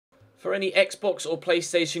For any Xbox or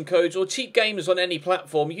PlayStation codes or cheap games on any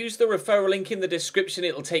platform, use the referral link in the description.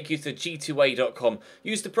 It'll take you to g2a.com.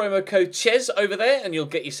 Use the promo code CHES over there and you'll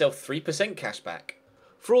get yourself 3% cash back.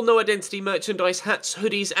 For all No Identity merchandise, hats,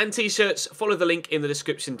 hoodies and t-shirts, follow the link in the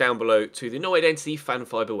description down below to the No Identity Fan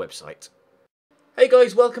Fiber website. Hey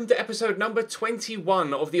guys, welcome to episode number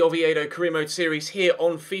 21 of the Oviedo Career Mode series here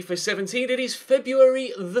on FIFA 17. It is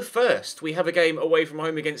February the 1st. We have a game away from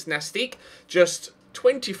home against Nastic, just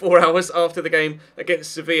 24 hours after the game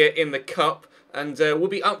against Sevilla in the Cup, and we'll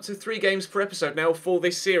be up to 3 games per episode now for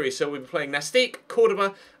this series. So we'll be playing Nastic,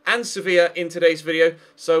 Cordoba and Sevilla in today's video.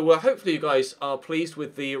 So hopefully you guys are pleased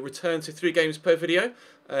with the return to 3 games per video.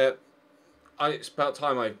 It's about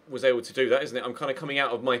time I was able to do that, isn't it? I'm kind of coming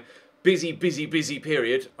out of my busy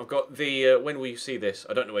period. I've got the, when will you see this?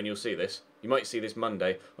 I don't know when you'll see this. You might see this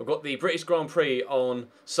Monday. I've got the British Grand Prix on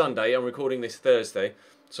Sunday. I'm recording this Thursday.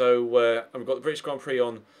 So I've got the British Grand Prix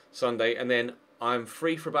on Sunday, and then I'm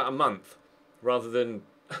free for about a month, rather than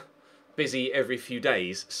busy every few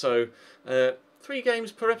days. So 3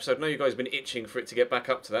 games per episode. I know you guys have been itching for it to get back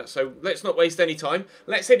up to that, so let's not waste any time.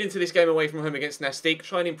 Let's head into this game away from home against Nastic,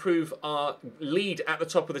 try and improve our lead at the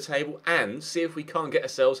top of the table, and see if we can't get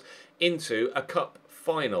ourselves into a cup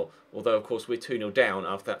final. Although, of course, we're 2-0 down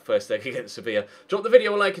after that first leg against Sevilla. Drop the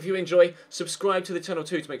video a like if you enjoy. Subscribe to the channel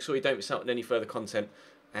too to make sure you don't miss out on any further content.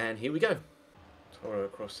 And here we go. Toro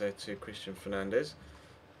across there to Christian Fernandez.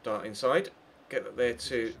 Dart inside. Get that there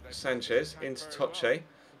to Sanchez. Into Toche.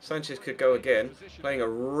 Sanchez could go again. Playing a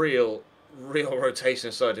real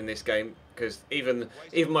rotation side in this game. Because even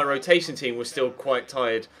my rotation team was still quite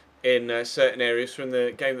tired in certain areas from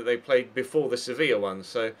the game that they played before the Sevilla one.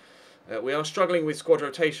 So we are struggling with squad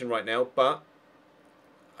rotation right now. But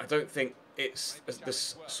I don't think it's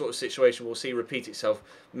this sort of situation we'll see repeat itself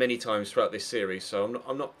many times throughout this series, so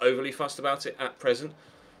I'm not overly fussed about it at present,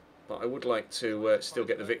 but I would like to still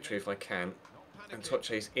get the victory if I can. And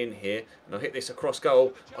Toche's in here, and I'll hit this across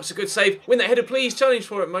goal. Oh, it's a good save. Win that header, please. Challenge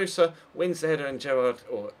for it. Mosa wins the header, and Gerard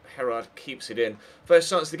keeps it in. First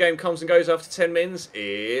chance of the game comes and goes after 10 mins.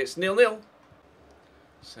 It's 0-0.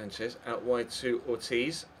 Sanchez out wide to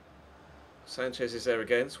Ortiz. Sanchez is there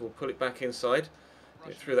again, so we'll pull it back inside.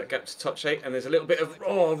 Get through that gap to Toche, and there's a little bit of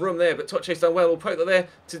room there, but Toche's done well. We'll poke that there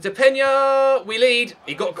to Depena. We lead.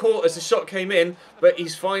 He got caught as the shot came in, but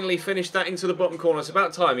he's finally finished that into the bottom corner. It's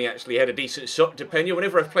about time he actually had a decent shot. Depena,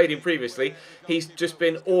 whenever I've played him previously, he's just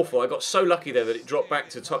been awful. I got so lucky there that it dropped back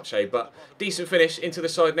to Toche, but decent finish into the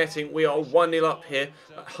side netting. We are 1-0 up here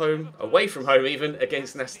at home, away from home even,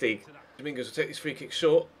 against Nastic. Domingos will take this free kick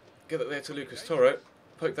short. Get that there to Lucas Toro.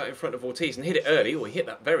 Poke that in front of Ortiz and hit it early. Oh, he hit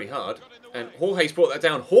that very hard. And Jorge's brought that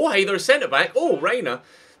down. Jorge, the centre-back. Oh, Reina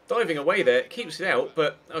diving away there. Keeps it out,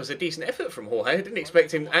 but that was a decent effort from Jorge. I didn't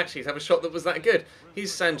expect him actually to have a shot that was that good.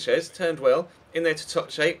 Here's Sanchez, turned well. In there to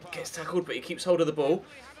Toche. Gets tackled, but he keeps hold of the ball.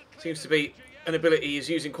 Seems to be an ability he's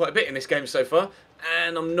using quite a bit in this game so far.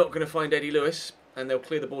 And I'm not going to find Eddie Lewis. And they'll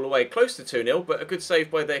clear the ball away. Close to 2-0, but a good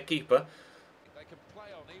save by their keeper.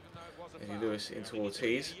 Eddie Lewis into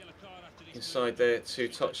Ortiz. Inside there to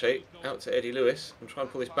Toche, out to Eddie Lewis. I'm trying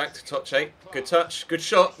to pull this back to Toche. Good touch, good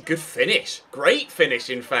shot, good finish. Great finish,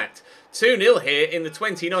 in fact. 2-0 here in the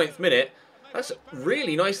 29th minute. That's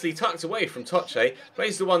really nicely tucked away from Toche.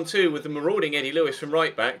 Plays the 1-2 with the marauding Eddie Lewis from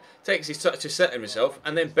right back. Takes his touch to set himself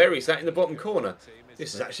and then buries that in the bottom corner.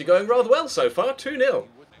 This is actually going rather well so far, 2-0.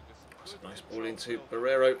 That's a nice ball into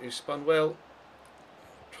Barrero, who spun well.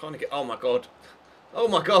 Trying to get... Oh, my God. Oh,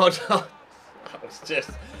 my God. That was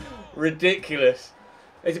just ridiculous.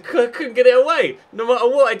 I couldn't get it away. No matter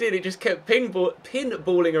what I did, it just kept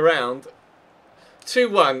pinballing around.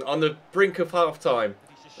 2-1 on the brink of half-time.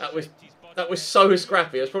 That was so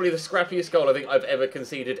scrappy. It was probably the scrappiest goal I think I've ever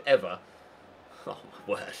conceded, ever. Oh,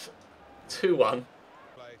 my word. 2-1.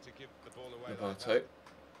 Navarro.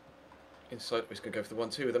 Inside, he's going to go for the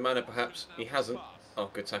 1-2 with the manner, perhaps. He hasn't.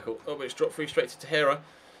 Oh, good tackle. Oh, but it's dropped free straight to Tejera.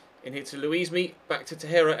 In here to Luismi, back to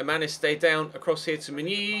Tejera. Emanis stayed down. Across here to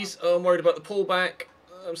Muniz. Oh, I'm worried about the pullback.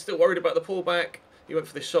 I'm still worried about the pullback. He went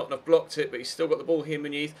for the shot and I've blocked it, but he's still got the ball here,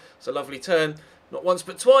 Muniz. It's a lovely turn. Not once,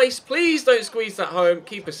 but twice. Please don't squeeze that home.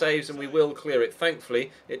 Keeper saves and we will clear it.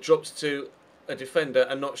 Thankfully, it drops to a defender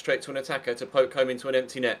and not straight to an attacker to poke home into an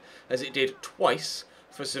empty net, as it did twice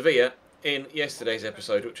for Sevilla in yesterday's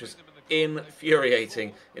episode, which was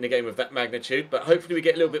infuriating in a game of that magnitude. But hopefully we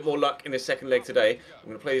get a little bit more luck in the second leg today. I'm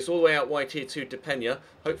going to play this all the way out wide here to Depena.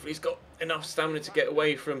 Hopefully he's got enough stamina to get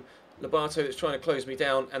away from Lobato that's trying to close me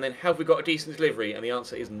down. And then have we got a decent delivery? And the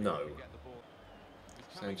answer is no.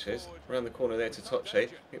 Sanchez around the corner there to Toche.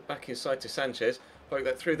 Get back inside to Sanchez. Poke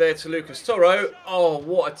that through there to Lucas Toro. Oh,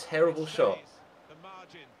 what a terrible shot.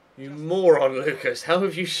 You moron, Lucas. How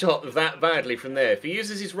have you shot that badly from there? If he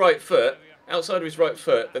uses his right foot, outside of his right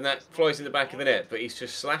foot, then that flies in the back of the net. But he's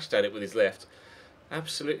just slashed at it with his left.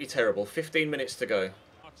 Absolutely terrible. 15 minutes to go.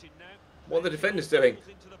 What are the defenders doing?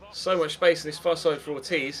 So much space in this far side for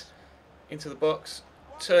Ortiz. Into the box.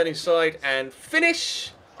 Turn inside and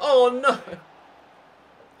finish! Oh no!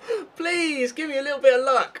 Please, give me a little bit of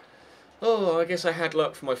luck. Oh, I guess I had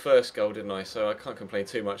luck for my first goal, didn't I? So I can't complain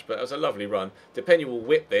too much, but it was a lovely run. Depenia will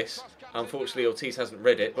whip this. Unfortunately, Ortiz hasn't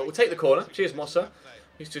read it, but we'll take the corner. Cheers, Mossa.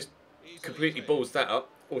 He's just completely balls that up.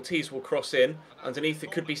 Ortiz will cross in. Underneath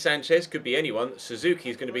it could be Sanchez, could be anyone.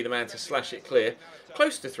 Suzuki is going to be the man to slash it clear.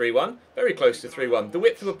 Close to 3-1, very close to 3-1. The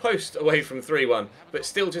width of a post away from 3-1, but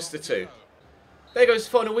still just the 2. There goes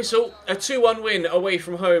the final whistle. A 2-1 win away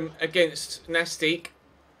from home against Nastic.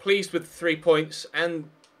 Pleased with the 3 points and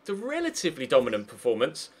the relatively dominant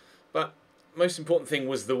performance, but most important thing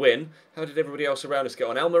was the win. How did everybody else around us get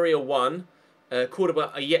on? Almeria won.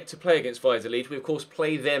 Cordoba are yet to play against Valladolid. We of course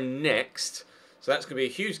play them next, so that's going to be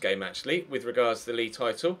a huge game actually with regards to the league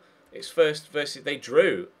title. It's first versus they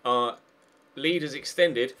drew. Our lead has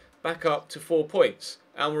extended back up to 4 points.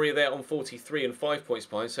 Almeria there on 43 and 5 points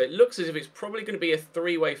behind, so it looks as if it's probably going to be a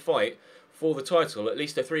 3-way fight for the title, at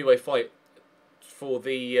least a 3-way fight for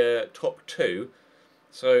the top 2.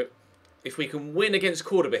 So if we can win against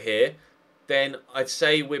Cordoba here, then I'd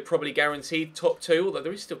say we're probably guaranteed top 2, although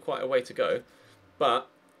there is still quite a way to go. But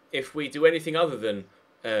if we do anything other than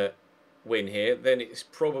win here, then it's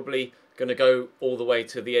probably going to go all the way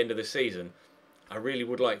to the end of the season. I really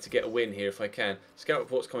would like to get a win here if I can. Scout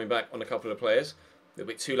reports coming back on a couple of players. A little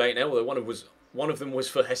bit too late now, although one of them was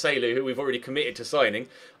for Heselu, who we've already committed to signing.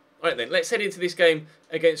 Right then, let's head into this game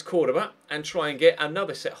against Cordoba and try and get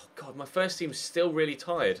another set. Oh God, my first team's still really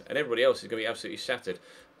tired and everybody else is going to be absolutely shattered.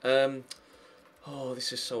 Oh,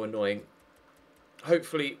 this is so annoying.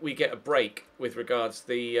 Hopefully we get a break with regards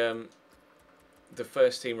to the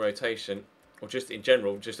first team rotation, or just in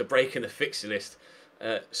general, just a break in the fixture list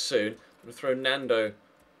soon. I'm going to throw Nando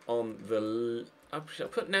on the... I'll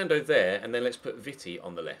put Nando there and then let's put Viti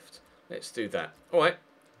on the left. Let's do that. All right.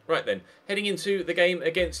 Right then, heading into the game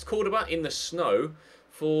against Cordoba in the snow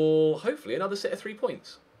for hopefully another set of 3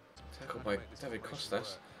 points. Tackled by David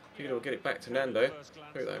Costas. Figueroa will get it back to Nando.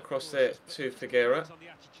 Put that across there to Figueroa.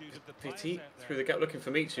 Viti through the gap looking for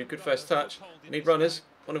Michu. Good first touch. Need runners,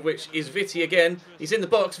 one of which is Viti again. He's in the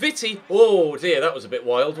box. Viti! Oh dear, that was a bit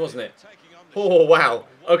wild, wasn't it? Oh wow.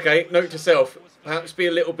 Okay, note to self. Perhaps be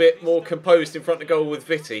a little bit more composed in front of goal with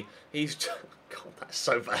Viti. He's... God, that's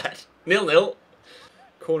so bad. 0-0.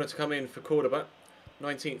 Corner to come in for Cordoba.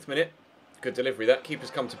 19th minute. Good delivery that.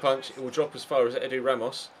 Keeper's come to punch. It will drop as far as Edu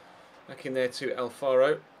Ramos. Back in there to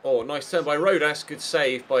Alfaro. Oh, nice turn by Rodas. Good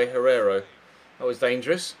save by Herrero. That was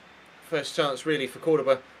dangerous. First chance really for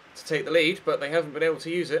Cordoba to take the lead, but they haven't been able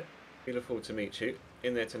to use it. We look forward to meet you.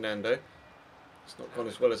 In there to Nando. It's not gone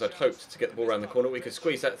as well as I'd hoped to get the ball around the corner. We could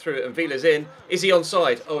squeeze that through and Vila's in. Is he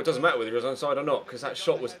onside? Oh, it doesn't matter whether he was onside or not because that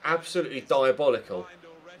shot was absolutely diabolical.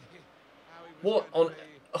 What on...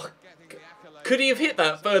 Oh, could he have hit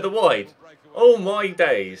that further wide? Oh my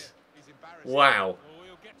days. Wow.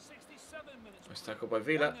 Nice tackle by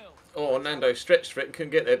Vila. Oh, Nando stretched for it and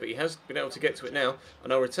couldn't get there, but he has been able to get to it now.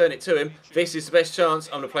 And I'll return it to him. This is the best chance.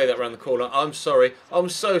 I'm going to play that around the corner. I'm sorry. I'm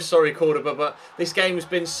so sorry, Cordoba, but this game has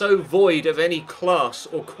been so void of any class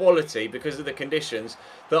or quality because of the conditions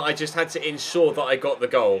that I just had to ensure that I got the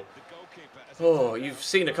goal. Oh, you've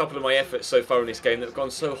seen a couple of my efforts so far in this game that have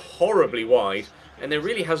gone so horribly wide, and there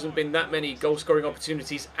really hasn't been that many goal-scoring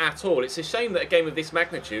opportunities at all. It's a shame that a game of this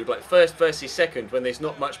magnitude, like first versus second, when there's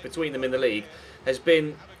not much between them in the league, has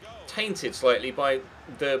been tainted slightly by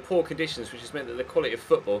the poor conditions, which has meant that the quality of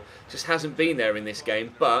football just hasn't been there in this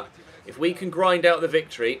game. But if we can grind out the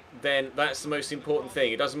victory, then that's the most important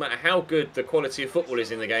thing. It doesn't matter how good the quality of football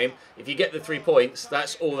is in the game. If you get the 3 points,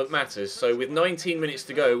 that's all that matters. So with 19 minutes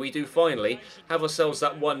to go, we do finally have ourselves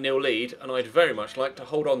that 1-0 lead, and I'd very much like to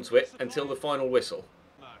hold on to it until the final whistle.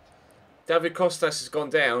 David Costas has gone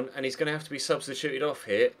down, and he's going to have to be substituted off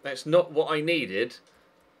here. That's not what I needed,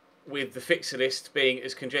 with the fixture list being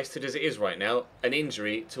as congested as it is right now. An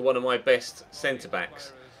injury to one of my best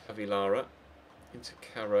centre-backs. Avilara into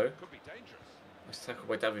Caro. Nice tackle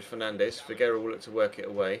by David Fernandez. Figueroa will look to work it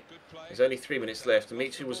away. There's only 3 minutes left.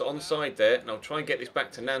 Dimitri was onside there, and I'll try and get this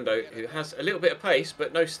back to Nando, who has a little bit of pace,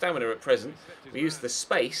 but no stamina at present. We use the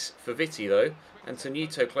space for Viti, though. And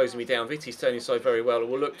Tonito closing me down. Viti's turning inside very well.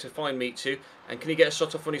 We'll look to find Michu. And can he get a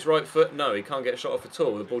shot off on his right foot? No, he can't get a shot off at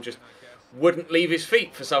all. The ball just wouldn't leave his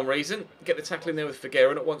feet for some reason. Get the tackle in there with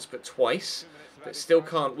Figueroa, not once but twice. But still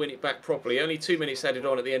can't win it back properly. Only 2 minutes added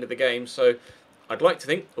on at the end of the game, so I'd like to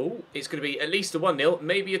think, oh, it's going to be at least a 1-0,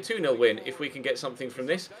 maybe a 2-0 win if we can get something from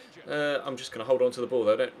this. I'm just going to hold on to the ball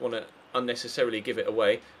though. I don't want to unnecessarily give it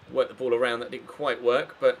away. Work the ball around, that didn't quite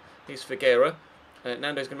work, but here's Figueira.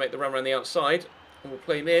 Nando's going to make the run around the outside, and we'll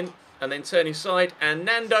play him in, and then turn inside, and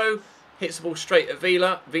Nando hits the ball straight at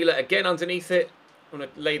Vila. Vila again underneath it. I'm going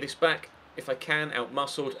to lay this back if I can,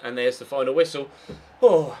 out-muscled, and there's the final whistle.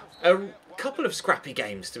 Oh, a couple of scrappy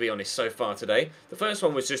games, to be honest, so far today. The first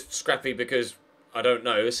one was just scrappy because, I don't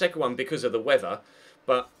know, the second one because of the weather,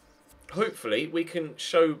 but hopefully we can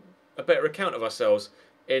show a better account of ourselves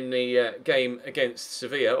in the game against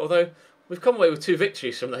Sevilla, although we've come away with 2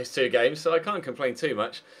 victories from those 2 games, so I can't complain too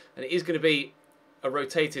much, and it is going to be a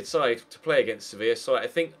rotated side to play against Sevilla, so I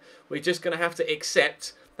think we're just going to have to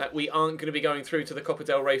accept that we aren't going to be going through to the Copa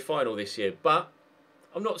del Rey final this year, but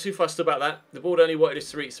I'm not too fussed about that. The board only wanted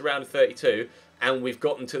us to reach the round of 32, and we've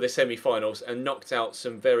gotten to the semi-finals and knocked out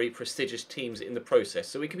some very prestigious teams in the process.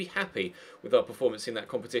 So we can be happy with our performance in that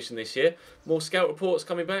competition this year. More scout reports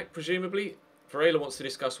coming back, presumably. Varela wants to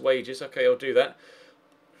discuss wages. Okay, I'll do that.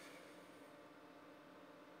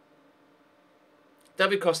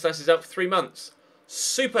 David Costas is out for 3 months.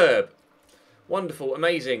 Superb. Wonderful,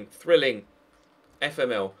 amazing, thrilling.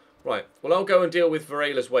 FML. Right, well, I'll go and deal with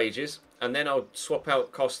Varela's wages, and then I'll swap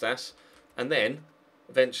out Costas, and then,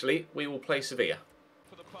 eventually, we will play Sevilla.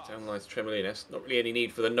 Down lies Tremolinas. Not really any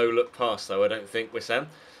need for the no-look pass, though, I don't think, Wissam.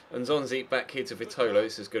 And Zonzi back here to Vitolo.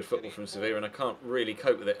 This is good football from Sevilla, and I can't really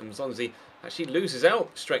cope with it. And Zonzi actually loses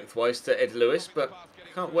out, strength-wise, to Ed Lewis, but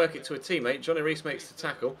can't work it to a teammate. Johnny Reese makes the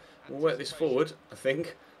tackle. We'll work this forward, I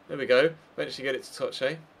think. There we go. Eventually get it to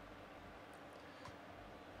Toche.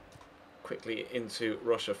 Quickly into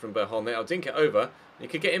Rocha from Berhon there. I'll dink it over. He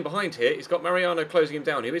could get in behind here. He's got Mariano closing him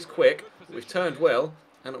down. He is quick. We've turned well.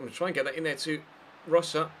 And I'm going to try and get that in there to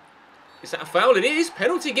Rocha. Is that a foul? It is.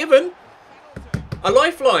 Penalty given. A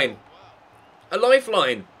lifeline. A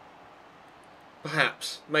lifeline.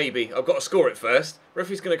 Perhaps. Maybe. I've got to score it first.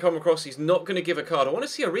 Referee's going to come across. He's not going to give a card. I want to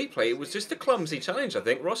see a replay. It was just a clumsy challenge, I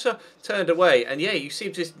think. Rocha turned away. And yeah, you see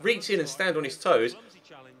him just reach in and stand on his toes.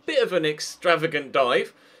 Bit of an extravagant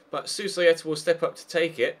dive. But Susayeta will step up to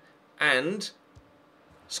take it and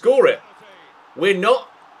score it. We're not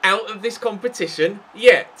out of this competition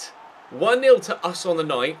yet. 1-0 to us on the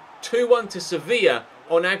night. 2-1 to Sevilla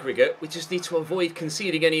on aggregate. We just need to avoid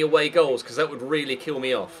conceding any away goals because that would really kill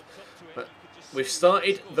me off. But we've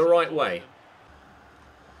started the right way.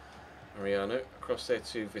 Mariano across there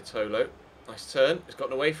to Vitolo. Nice turn. He's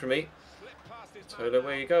gotten away from me. Vitolo,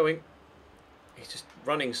 where are you going? He's just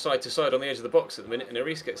running side to side on the edge of the box at the minute, and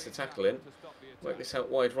Aris gets the tackle in. Work this out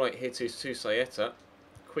wide right here to Saeta.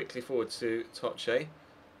 Quickly forward to Toche.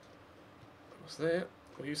 What's there?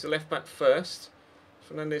 We'll use the left back first.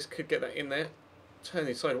 Fernandez could get that in there. Turn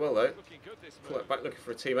inside well though. Pull that back looking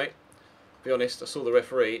for a teammate. Be honest, I saw the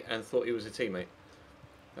referee and thought he was a teammate.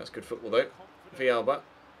 That's good football though. Villalba.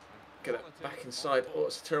 Get that back inside. Oh,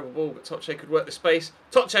 it's a terrible ball, but Toche could work the space.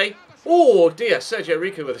 Toche! Oh dear, Sergio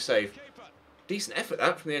Rico with a save. Decent effort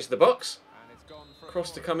that from the edge of the box.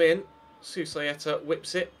 Cross to come in. Susayeta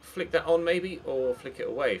whips it. Flick that on maybe, or flick it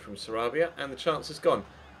away from Sarabia, and the chance is gone.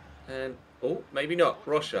 And, oh, maybe not.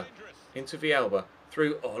 Rocha into Villalba.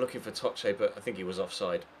 Through, oh, looking for Toche, but I think he was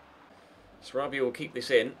offside. Sarabia will keep this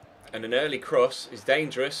in, and an early cross is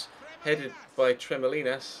dangerous. Headed by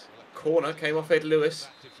Tremolinas. Corner came off Ed Lewis.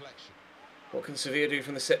 What can Sevilla do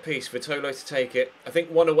from the set piece? Vitolo to take it. I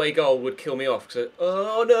think one away goal would kill me off.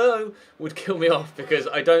 Oh no! Would kill me off because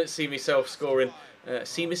I don't see myself scoring. I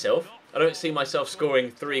don't see myself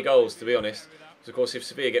scoring 3 goals, to be honest. Because of course, if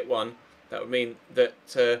Sevilla get 1, that would mean that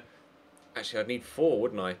actually I'd need 4,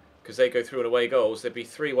 wouldn't I? Because they go through and away goals. There'd be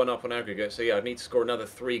 3-1 up on aggregate. So yeah, I'd need to score another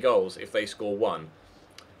 3 goals if they score 1.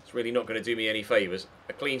 It's really not going to do me any favours.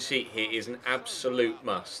 A clean sheet here is an absolute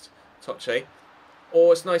must. Toche.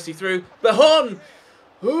 Oh, it's nicely through. Behon!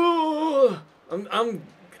 Ooh, I'm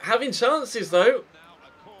having chances, though.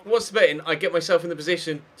 What's the betting? I get myself in the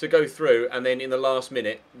position to go through, and then in the last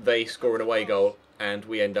minute, they score an away goal, and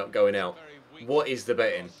we end up going out. What is the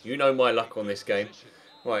betting? You know my luck on this game.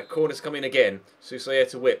 Right, corners come in again.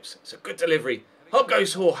 Susayeta whips. It's a good delivery. Up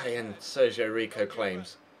goes Jorge, and Sergio Rico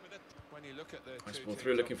claims. Nice ball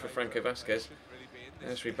through, looking for Franco Vasquez.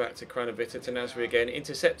 Nasri back to Kranovita, to Nasri again.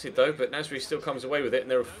 Intercepted though, but Nasri still comes away with it, and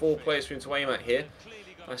there are 4 players for him to aim at here.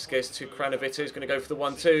 Vasquez to Kranovita, who's going to go for the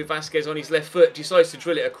 1-2. Vasquez on his left foot, decides to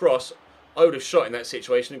drill it across. I would have shot in that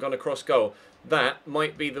situation and gone across goal. That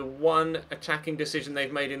might be the one attacking decision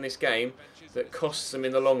they've made in this game that costs them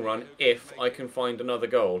in the long run if I can find another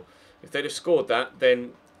goal. If they'd have scored that,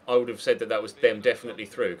 then I would have said that that was them definitely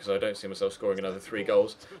through, because I don't see myself scoring another 3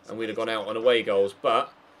 goals, and we'd have gone out on away goals.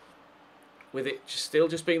 But with it still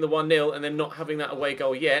just being the 1-0 and then not having that away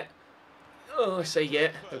goal yet, oh, I say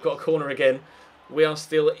yet, they've got a corner again. We are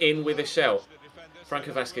still in with a shout.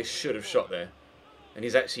 Franco Vasquez should have shot there, and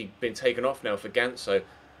he's actually been taken off now for Ganso.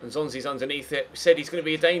 And Zonzi's underneath it. We said he's going to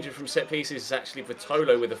be a danger from set pieces. It's actually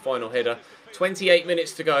Vitolo with the final header. 28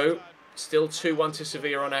 minutes to go. Still 2-1 to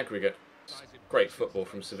Sevilla on aggregate. Great football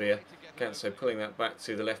from Sevilla. Ganso pulling that back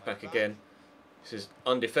to the left back again. This is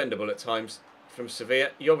undefendable at times from Sevilla.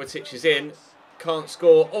 Jovetic is in. Can't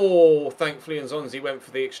score. Oh, thankfully Zonzi went for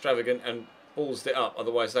the extravagant and ballsed it up.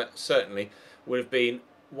 Otherwise that certainly would have been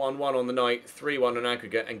 1-1 on the night, 3-1 on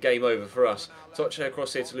aggregate, and game over for us. Toche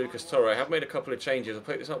across here to Lucas Torre. I have made a couple of changes. I'll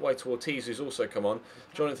put this up wide toward Tues, who's also come on.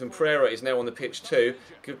 Jonathan Pereira is now on the pitch too.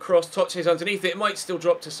 Good cross. Toche's underneath it. It might still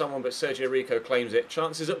drop to someone, but Sergio Rico claims it.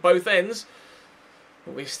 Chances at both ends.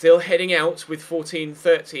 But we're still heading out with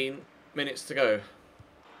 13 minutes to go.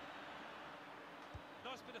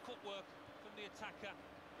 Nice bit of footwork from the attacker.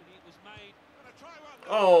 It was made.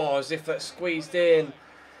 Oh, as if that squeezed in.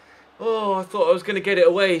 Oh, I thought I was going to get it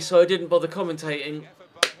away, so I didn't bother commentating.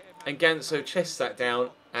 And Ganso chests that down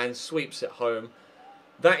and sweeps it home.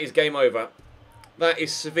 That is game over. That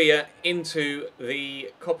is Sevilla into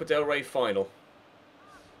the Copa del Rey final.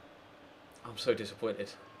 I'm so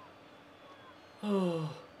disappointed. Oh.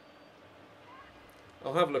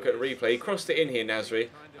 I'll have a look at a replay. He crossed it in here, Nasri,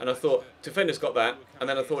 and I thought defender's got that, and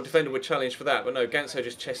then I thought defender would challenge for that, but no, Ganso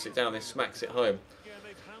just chests it down and smacks it home.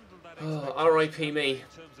 Oh, R.I.P. me.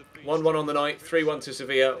 1-1 on the night, 3-1 to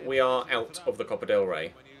Sevilla. We are out of the Copa del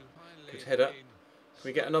Rey. Good header. Can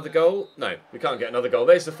we get another goal? No, we can't get another goal.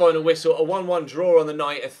 There's the final whistle. A 1-1 draw on the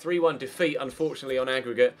night. A 3-1 defeat, unfortunately, on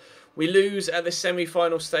aggregate. We lose at the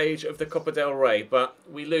semi-final stage of the Copa del Rey, but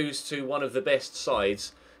we lose to one of the best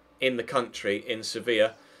sides in the country, in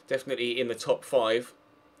Sevilla. Definitely in the top 5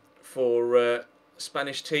 for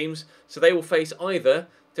Spanish teams. So they will face either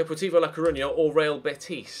Deportivo La Coruña or Real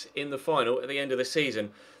Betis in the final at the end of the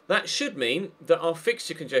season. That should mean that our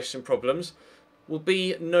fixture congestion problems will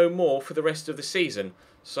be no more for the rest of the season.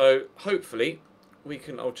 So hopefully we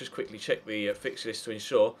can, I'll just quickly check the fixture list to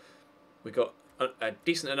ensure. We got a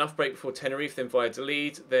decent enough break before Tenerife, then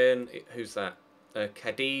Valladolid, then who's that?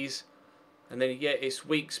 Cadiz, and then yeah, it's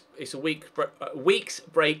a week's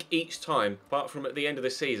break each time, apart from at the end of the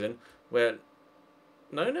season where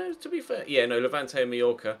no, to be fair, yeah, no, Levante and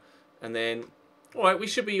Mallorca, and then all right, we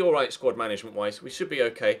should be all right squad management wise. We should be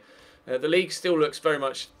okay. The league still looks very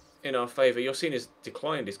much in our favour. You're has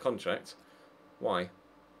declined his contract. Why?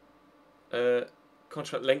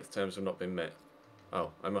 Contract length terms have not been met.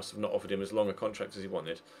 Oh, I must have not offered him as long a contract as he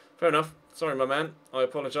wanted. Fair enough. Sorry, my man. I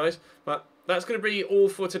apologise. But that's going to be all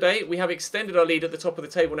for today. We have extended our lead at the top of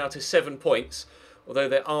the table now to 7 points, although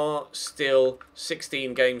there are still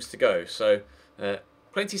 16 games to go. So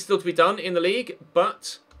plenty still to be done in the league,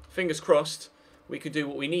 but fingers crossed we can do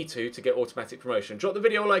what we need to get automatic promotion. Drop the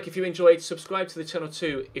video a like if you enjoyed. Subscribe to the channel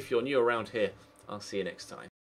too if you're new around here. I'll see you next time.